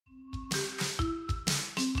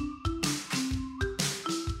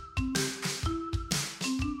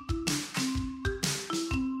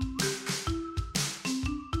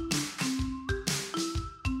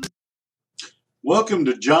Welcome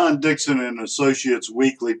to John Dixon and Associates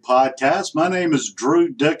Weekly Podcast. My name is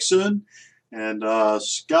Drew Dixon, and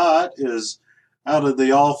Scott is out of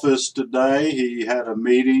the office today. He had a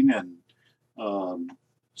meeting, and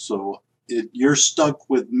you're stuck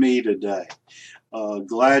with me today.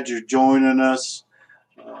 Glad you're joining us.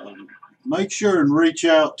 Um, Make sure and reach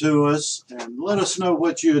out to us and let us know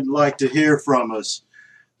what you'd like to hear from us.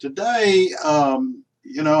 Today, I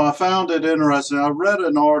found it interesting. I read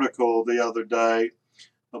an article the other day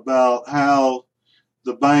about how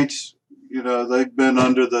the banks, they've been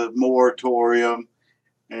under the moratorium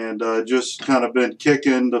and just kind of been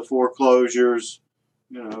kicking the foreclosures,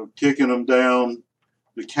 kicking them down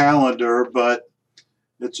the calendar, but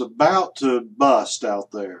it's about to bust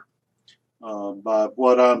out there by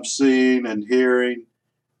what I'm seeing and hearing.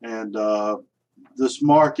 And this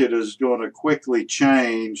market is going to quickly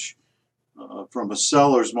change from a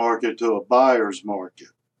seller's market to a buyer's market.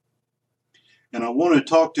 And I want to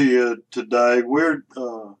talk to you today. We're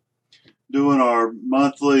doing our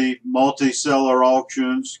monthly multi-seller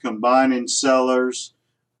auctions, combining sellers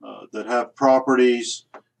that have properties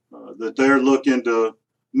that they're looking to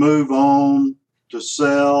move on, to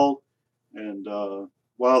sell, and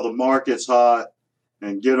while the market's hot,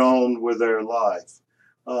 and get on with their life.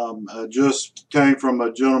 I just came from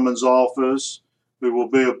a gentleman's office who will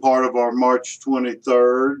be a part of our March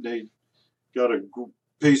 23rd. He got a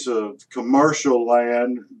piece of commercial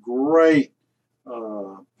land, great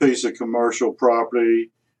piece of commercial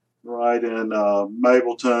property right in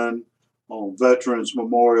Mableton on Veterans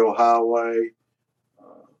Memorial Highway.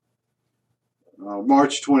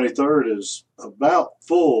 March 23rd is about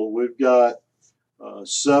full. We've got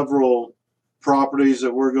several properties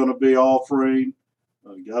that we're going to be offering.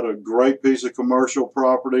 Got a great piece of commercial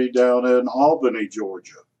property down in Albany,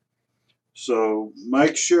 Georgia. So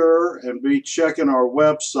make sure and be checking our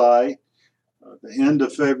website. At the end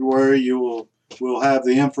of February, we'll have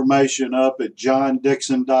the information up at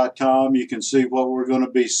johndixon.com. You can see what we're going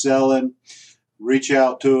to be selling. Reach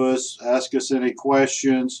out to us, ask us any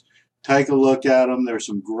questions, take a look at them. There's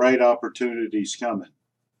some great opportunities coming.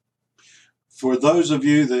 For those of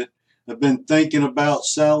you that have been thinking about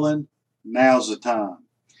selling, now's the time.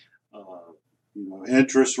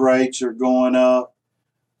 Interest rates are going up.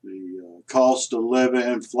 The cost of living,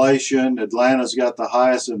 inflation. Atlanta's got the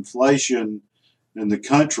highest inflation in the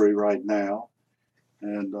country right now,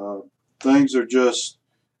 and things are just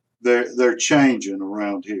they're changing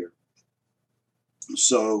around here.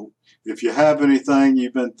 So if you have anything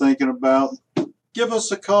you've been thinking about, give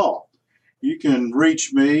us a call. You can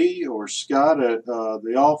reach me or Scott at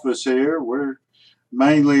the office here. We're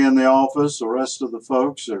mainly in the office. The rest of the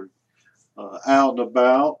folks are out and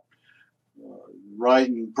about.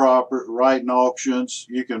 Writing auctions.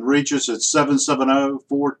 You can reach us at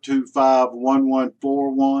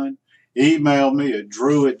 770-425-1141. Email me at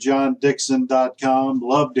drew@johndixon.com.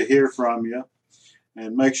 Love to hear from you.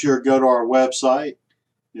 And make sure to go to our website.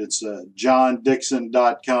 It's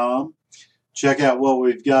johndixon.com. Check out what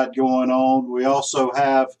we've got going on. We also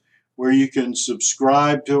have where you can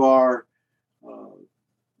subscribe to our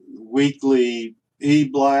weekly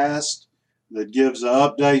e-blast that gives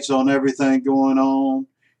updates on everything going on.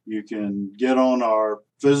 You can get on our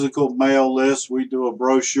physical mail list. We do a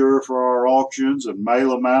brochure for our auctions and mail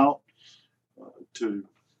them out to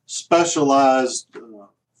specialized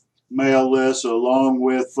mail lists along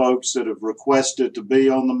with folks that have requested to be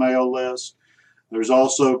on the mail list. There's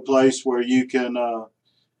also a place where you can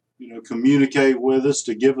communicate with us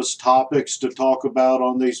to give us topics to talk about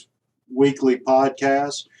on these weekly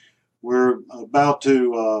podcasts. We're about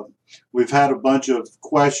to we've had a bunch of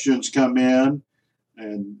questions come in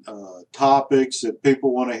and topics that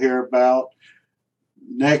people want to hear about.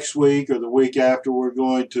 Next week or the week after, we're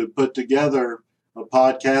going to put together a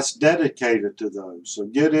podcast dedicated to those. So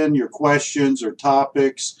get in your questions or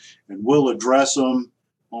topics, and we'll address them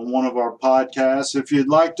on one of our podcasts. If you'd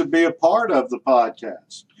like to be a part of the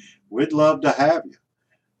podcast, we'd love to have you.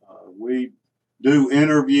 We do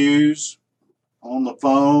interviews on the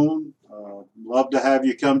phone. Love to have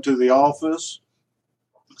you come to the office,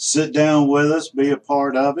 sit down with us, be a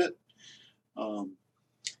part of it.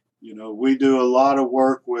 We do a lot of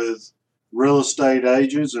work with real estate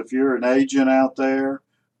agents. If you're an agent out there,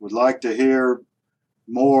 would like to hear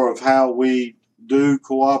more of how we do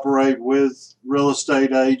cooperate with real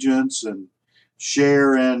estate agents and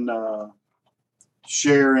share in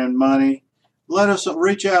money, let us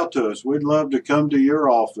reach out to us. We'd love to come to your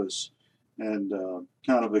office and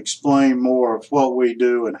kind of explain more of what we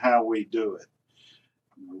do and how we do it.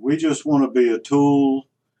 We just want to be a tool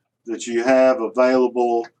that you have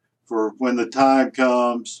available for when the time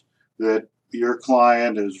comes that your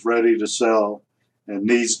client is ready to sell and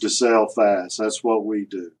needs to sell fast. That's what we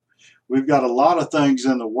do. We've got a lot of things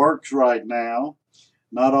in the works right now.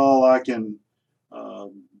 Not all I can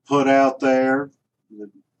put out there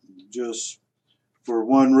just for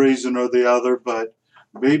one reason or the other, but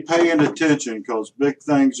be paying attention because big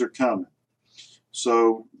things are coming.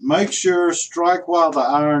 So make sure, strike while the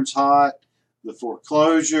iron's hot. The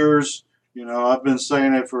foreclosures, I've been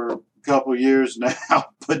saying it for a couple years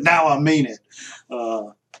now, but now I mean it.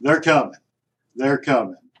 They're coming. They're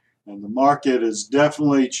coming. And the market is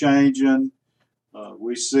definitely changing.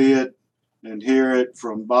 We see it and hear it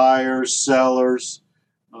from buyers, sellers.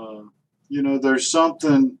 There's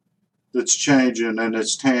something that's changing and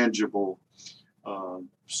it's tangible.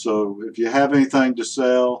 So if you have anything to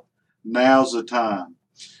sell, now's the time.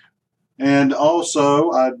 And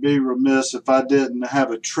also, I'd be remiss if I didn't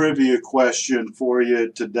have a trivia question for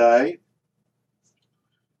you today.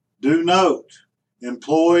 Do note,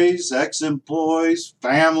 employees, ex-employees,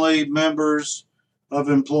 family members of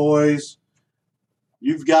employees,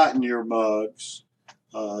 you've gotten your mugs.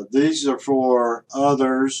 These are for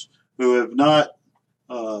others who have not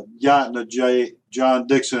gotten a John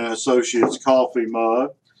Dixon Associates coffee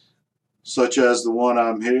mug, such as the one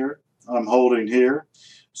I'm holding here.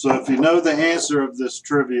 So if you know the answer of this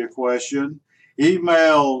trivia question,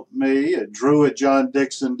 email me at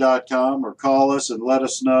drew@johndixon.com or call us and let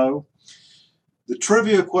us know. The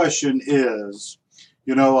trivia question is,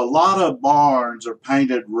 a lot of barns are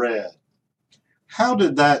painted red. How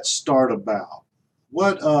did that start about?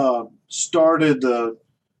 What started the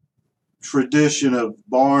tradition of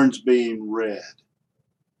barns being red?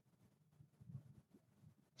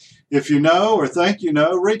 If you know or think you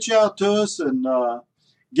know, reach out to us and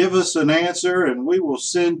give us an answer, and we will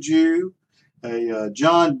send you a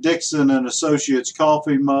John Dixon and Associates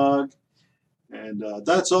coffee mug. And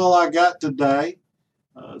that's all I got today.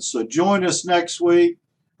 So join us next week.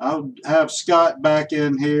 I'll have Scott back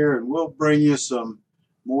in here, and we'll bring you some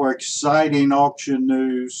more exciting auction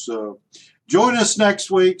news. So join us next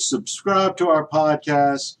week. Subscribe to our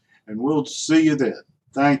podcast, and we'll see you then.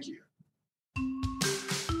 Thank you.